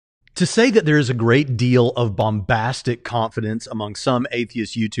To say that there is a great deal of bombastic confidence among some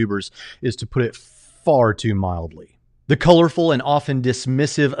atheist YouTubers is to put it far too mildly. The colorful and often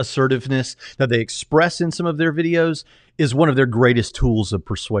dismissive assertiveness that they express in some of their videos is one of their greatest tools of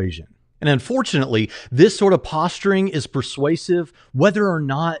persuasion. And unfortunately, this sort of posturing is persuasive whether or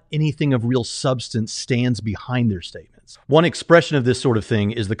not anything of real substance stands behind their statements. One expression of this sort of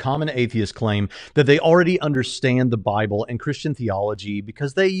thing is the common atheist claim that they already understand the Bible and Christian theology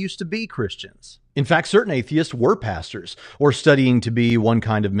because they used to be Christians. In fact, certain atheists were pastors or studying to be one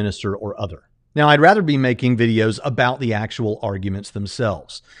kind of minister or other. Now, I'd rather be making videos about the actual arguments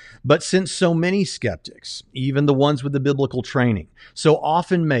themselves. But since so many skeptics, even the ones with the biblical training, so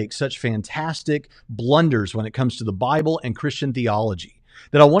often make such fantastic blunders when it comes to the Bible and Christian theology,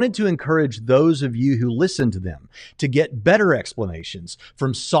 that I wanted to encourage those of you who listen to them to get better explanations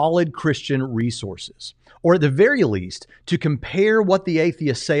from solid Christian resources, or at the very least, to compare what the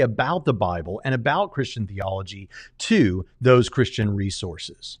atheists say about the Bible and about Christian theology to those Christian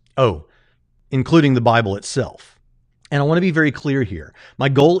resources. Oh, including the Bible itself. And I want to be very clear here. My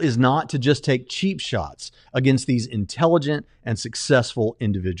goal is not to just take cheap shots against these intelligent and successful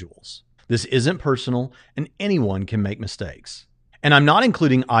individuals. This isn't personal, and anyone can make mistakes. And I'm not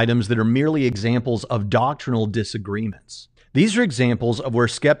including items that are merely examples of doctrinal disagreements. These are examples of where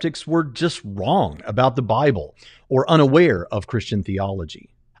skeptics were just wrong about the Bible or unaware of Christian theology.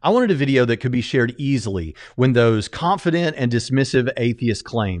 I wanted a video that could be shared easily when those confident and dismissive atheist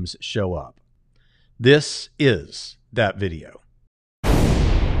claims show up. This is that video.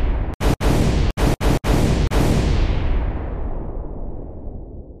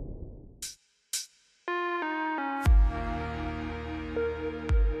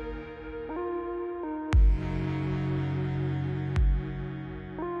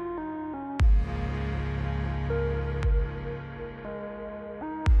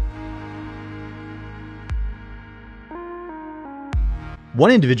 One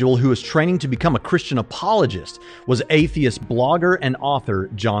individual who was training to become a Christian apologist was atheist blogger and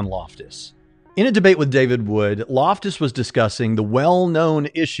author John Loftus. In a debate with David Wood, Loftus was discussing the well-known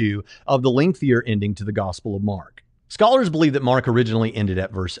issue of the lengthier ending to the Gospel of Mark. Scholars believe that Mark originally ended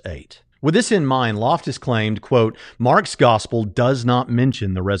at verse 8. With this in mind, Loftus claimed, quote, Mark's Gospel does not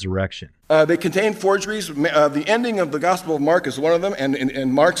mention the resurrection. They contain forgeries. The ending of the Gospel of Mark is one of them,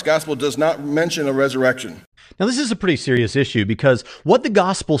 and Mark's Gospel does not mention a resurrection. Now, this is a pretty serious issue because what the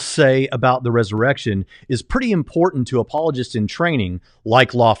Gospels say about the resurrection is pretty important to apologists in training,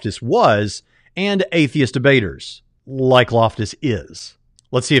 like Loftus was, and atheist debaters, like Loftus is.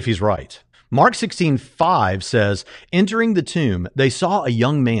 Let's see if he's right. Mark 16:5 says, entering the tomb, they saw a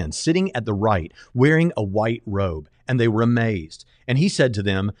young man sitting at the right, wearing a white robe, and they were amazed. And he said to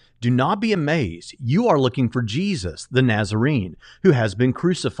them, do not be amazed. You are looking for Jesus, the Nazarene, who has been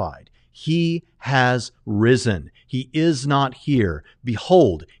crucified. He has risen. He is not here.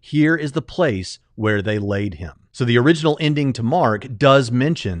 Behold, here is the place where they laid him. So the original ending to Mark does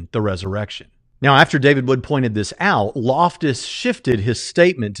mention the resurrection. Now, after David Wood pointed this out, Loftus shifted his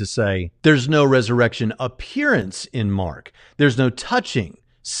statement to say, there's no resurrection appearance in Mark. There's no touching,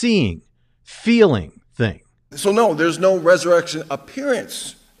 seeing, feeling thing. So no, there's no resurrection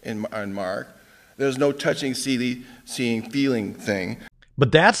appearance in Mark. There's no touching, seeing, feeling thing.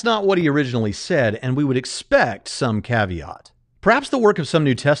 But that's not what he originally said, and we would expect some caveat. Perhaps the work of some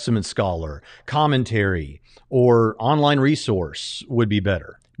New Testament scholar, commentary, or online resource would be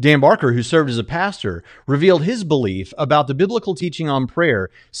better. Dan Barker, who served as a pastor, revealed his belief about the biblical teaching on prayer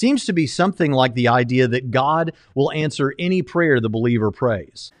seems to be something like the idea that God will answer any prayer the believer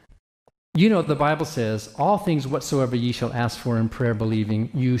prays. You know, the Bible says, all things whatsoever ye shall ask for in prayer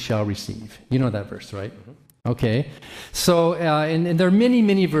believing, you shall receive. You know that verse, right? Mm-hmm. Okay. So, and there are many,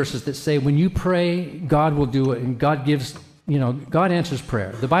 many verses that say when you pray, God will do it, and God gives, God answers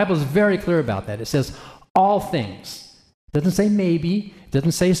prayer. The Bible is very clear about that. It says all things. It doesn't say maybe. It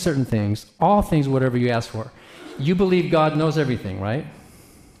doesn't say certain things. All things, whatever you ask for. You believe God knows everything, right?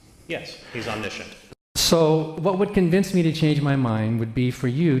 Yes, he's omniscient. So what would convince me to change my mind would be for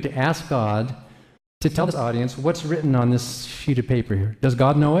you to ask God to tell this audience what's written on this sheet of paper here. Does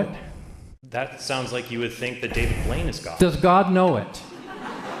God know it? That sounds like you would think that David Blaine is God. Does God know it?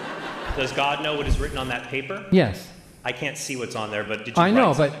 Does God know what is written on that paper? Yes. I can't see what's on there, but did you I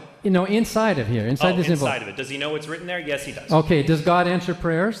know, write but inside of here, inside this envelope. Inside of it. Does he know what's written there? Yes, he does. Okay, does God answer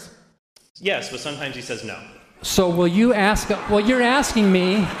prayers? Yes, but sometimes he says no. So will you ask, well, you're asking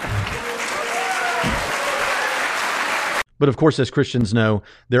me. But of course, as Christians know,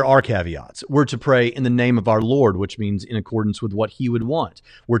 there are caveats. We're to pray in the name of our Lord, which means in accordance with what he would want.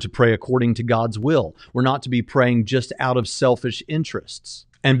 We're to pray according to God's will. We're not to be praying just out of selfish interests.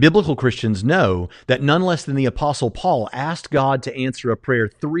 And biblical Christians know that none less than the Apostle Paul asked God to answer a prayer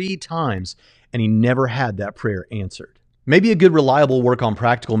 3 times, and he never had that prayer answered. Maybe a good, reliable work on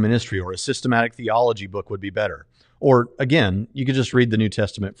practical ministry or a systematic theology book would be better. Or, again, you could just read the New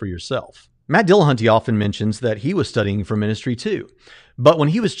Testament for yourself. Matt Dillahunty often mentions that he was studying for ministry too. But when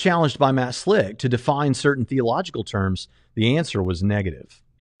he was challenged by Matt Slick to define certain theological terms, the answer was negative.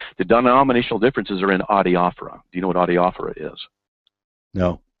 The denominational differences are in adiaphora. Do you know what adiaphora is?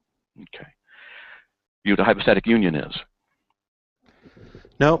 No. Okay. You know what a hypostatic union is?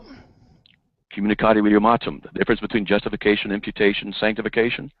 No. Communicati idiomatum. The difference between justification, imputation,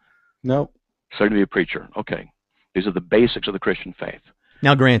 sanctification? No. Starting to be a preacher. Okay. These are the basics of the Christian faith.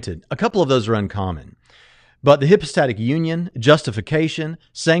 Now, granted, a couple of those are uncommon. But the hypostatic union, justification,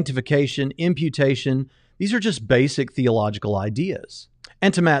 sanctification, imputation, these are just basic theological ideas.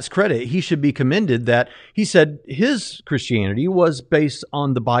 And to Matt's credit, he should be commended that he said his Christianity was based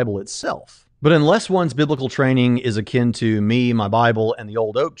on the Bible itself. But unless one's biblical training is akin to me, my Bible, and the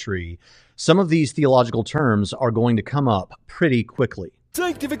old oak tree, some of these theological terms are going to come up pretty quickly.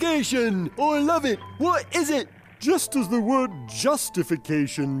 Sanctification! Oh, I love it! What is it? Just as the word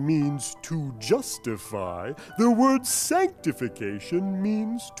justification means to justify, the word sanctification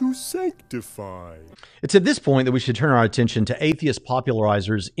means to sanctify. It's at this point that we should turn our attention to atheist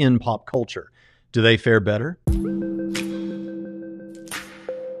popularizers in pop culture. Do they fare better?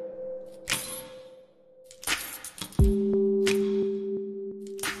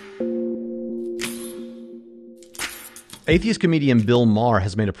 Atheist comedian Bill Maher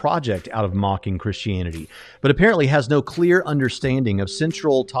has made a project out of mocking Christianity, but apparently has no clear understanding of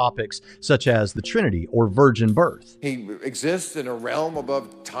central topics such as the Trinity or virgin birth. He exists in a realm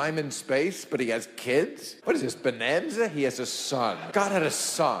above time and space, but he has kids? What is this, Bonanza? He has a son. God had a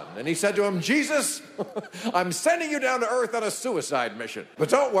son, and he said to him, Jesus, I'm sending you down to earth on a suicide mission. But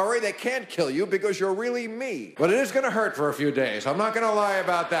don't worry, they can't kill you because you're really me. But it is going to hurt for a few days. I'm not going to lie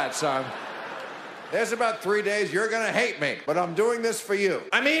about that, son. There's about 3 days you're going to hate me, but I'm doing this for you.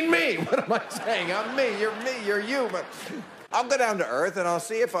 I mean me. What am I saying? I'm me, you're you. But I'll go down to earth and I'll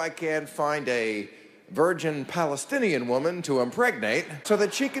see if I can find a virgin Palestinian woman to impregnate so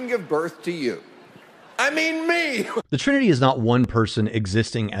that she can give birth to you. I mean me. The Trinity is not one person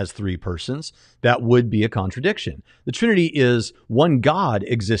existing as 3 persons. That would be a contradiction. The Trinity is one God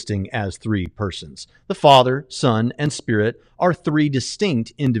existing as 3 persons. The Father, Son, and Spirit are 3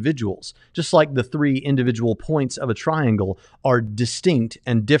 distinct individuals, just like the 3 individual points of a triangle are distinct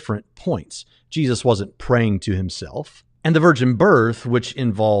and different points. Jesus wasn't praying to himself. And the virgin birth, which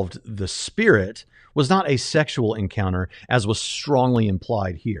involved the Spirit, was not a sexual encounter, as was strongly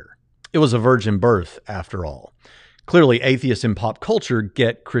implied here. It was a virgin birth, after all. Clearly, atheists in pop culture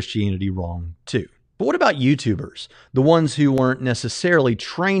get Christianity wrong, too. But what about YouTubers, the ones who weren't necessarily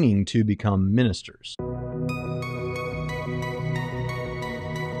training to become ministers?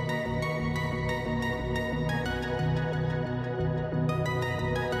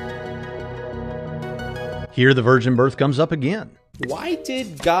 Here, the virgin birth comes up again. Why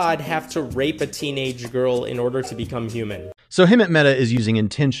did God have to rape a teenage girl in order to become human? So Hemant Mehta is using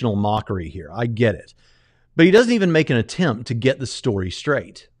intentional mockery here. I get it. But he doesn't even make an attempt to get the story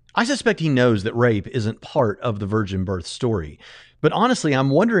straight. I suspect he knows that rape isn't part of the virgin birth story. But honestly, I'm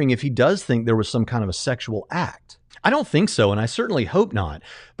wondering if he does think there was some kind of a sexual act. I don't think so, and I certainly hope not.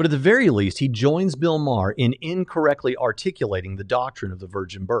 But at the very least, he joins Bill Maher in incorrectly articulating the doctrine of the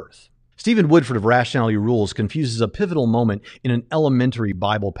virgin birth. Stephen Woodford of Rationality Rules confuses a pivotal moment in an elementary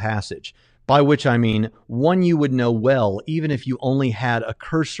Bible passage, by which I mean one you would know well even if you only had a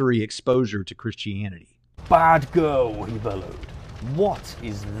cursory exposure to Christianity. Bad girl, he bellowed, what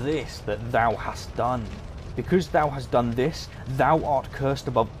is this that thou hast done? Because thou hast done this, thou art cursed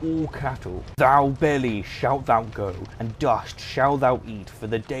above all cattle. Thou belly shalt thou go, and dust shalt thou eat for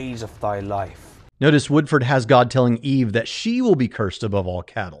the days of thy life. Notice Woodford has God telling Eve that she will be cursed above all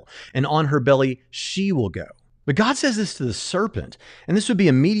cattle, and on her belly she will go. But God says this to the serpent, and this would be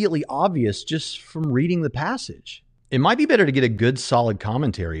immediately obvious just from reading the passage. It might be better to get a good solid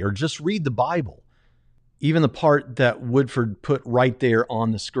commentary or just read the Bible, even the part that Woodford put right there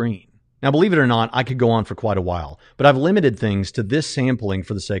on the screen. Now, believe it or not, I could go on for quite a while, but I've limited things to this sampling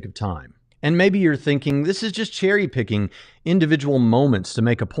for the sake of time. And maybe you're thinking this is just cherry picking individual moments to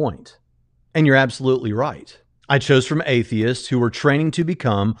make a point. And you're absolutely right. I chose from atheists who were training to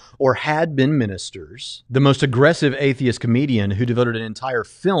become or had been ministers, the most aggressive atheist comedian who devoted an entire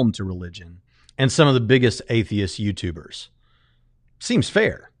film to religion, and some of the biggest atheist YouTubers. Seems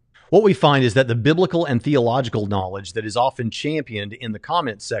fair. What we find is that the biblical and theological knowledge that is often championed in the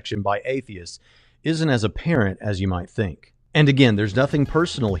comments section by atheists isn't as apparent as you might think. And again, there's nothing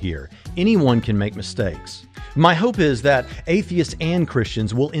personal here. Anyone can make mistakes. My hope is that atheists and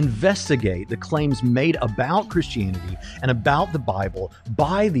Christians will investigate the claims made about Christianity and about the Bible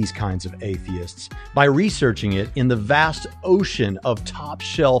by these kinds of atheists by researching it in the vast ocean of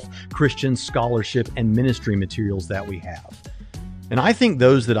top-shelf Christian scholarship and ministry materials that we have. And I think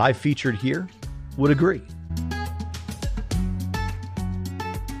those that I've featured here would agree.